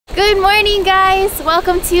Good morning guys!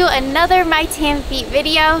 Welcome to another Mytanfeet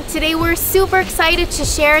video. Today we're super excited to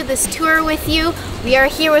share this tour with you. We are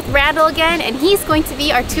here with Randall again and he's going to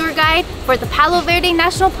be our tour guide for the Palo Verde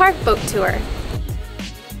National Park boat tour.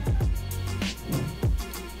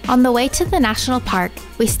 On the way to the national park,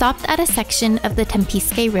 we stopped at a section of the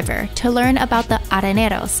Tempisque River to learn about the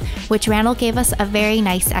araneros, which Randall gave us a very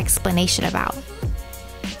nice explanation about.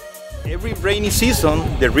 Every rainy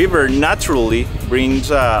season, the river naturally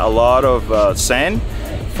brings a lot of sand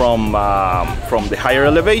from the higher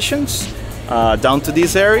elevations down to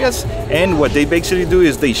these areas, and what they basically do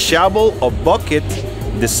is they shovel or bucket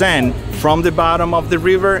the sand from the bottom of the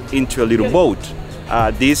river into a little boat.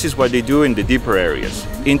 This is what they do in the deeper areas.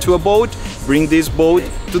 Into a boat, bring this boat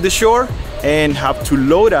to the shore and have to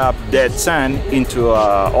load up that sand into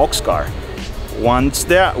an oxcart. Once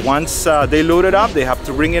they load it up, they have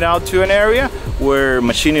to bring it out to an area where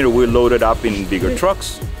machinery will load it up in bigger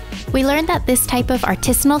trucks. We learned that this type of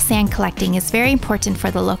artisanal sand collecting is very important for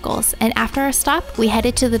the locals, and after our stop, we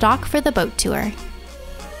headed to the dock for the boat tour.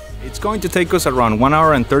 It's going to take us around 1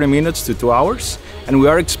 hour and 30 minutes to 2 hours, and we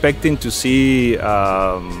are expecting to see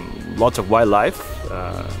lots of wildlife.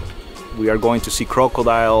 We are going to see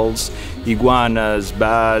crocodiles, iguanas,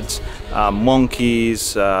 bats,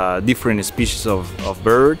 monkeys, different species of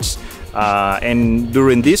birds. And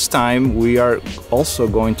during this time, we are also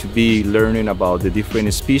going to be learning about the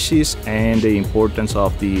different species and the importance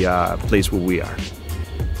of the place where we are.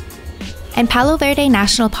 And Palo Verde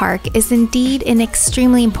National Park is indeed an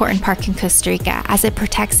extremely important park in Costa Rica, as it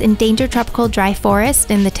protects endangered tropical dry forest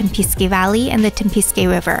in the Tempisque Valley and the Tempisque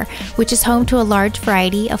River, which is home to a large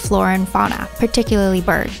variety of flora and fauna, particularly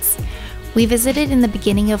birds. We visited in the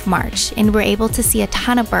beginning of March and were able to see a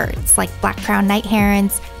ton of birds like black-crowned night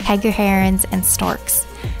herons, tiger herons, and storks.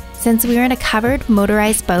 Since we were in a covered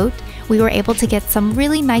motorized boat, we were able to get some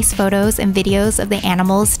really nice photos and videos of the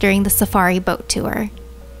animals during the safari boat tour.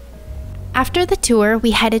 After the tour,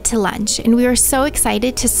 we headed to lunch, and we were so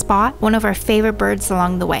excited to spot one of our favorite birds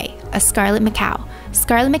along the way, a scarlet macaw.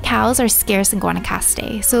 Scarlet macaws are scarce in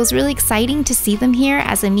Guanacaste, so it was really exciting to see them here,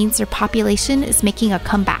 as it means their population is making a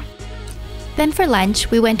comeback. Then for lunch,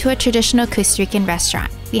 we went to a traditional Costa Rican restaurant.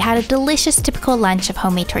 We had a delicious typical lunch of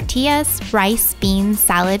homemade tortillas, rice, beans,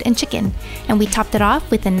 salad, and chicken, and we topped it off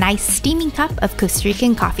with a nice steaming cup of Costa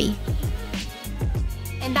Rican coffee.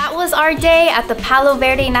 And that was our day at the Palo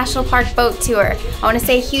Verde National Park boat tour. I want to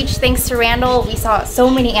say a huge thanks to Randall. We saw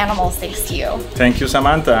so many animals thanks to you. Thank you,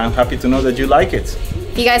 Samantha. I'm happy to know that you like it.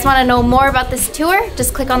 If you guys want to know more about this tour,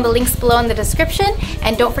 just click on the links below in the description,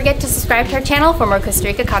 and don't forget to subscribe to our channel for more Costa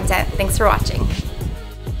Rica content. Thanks for watching.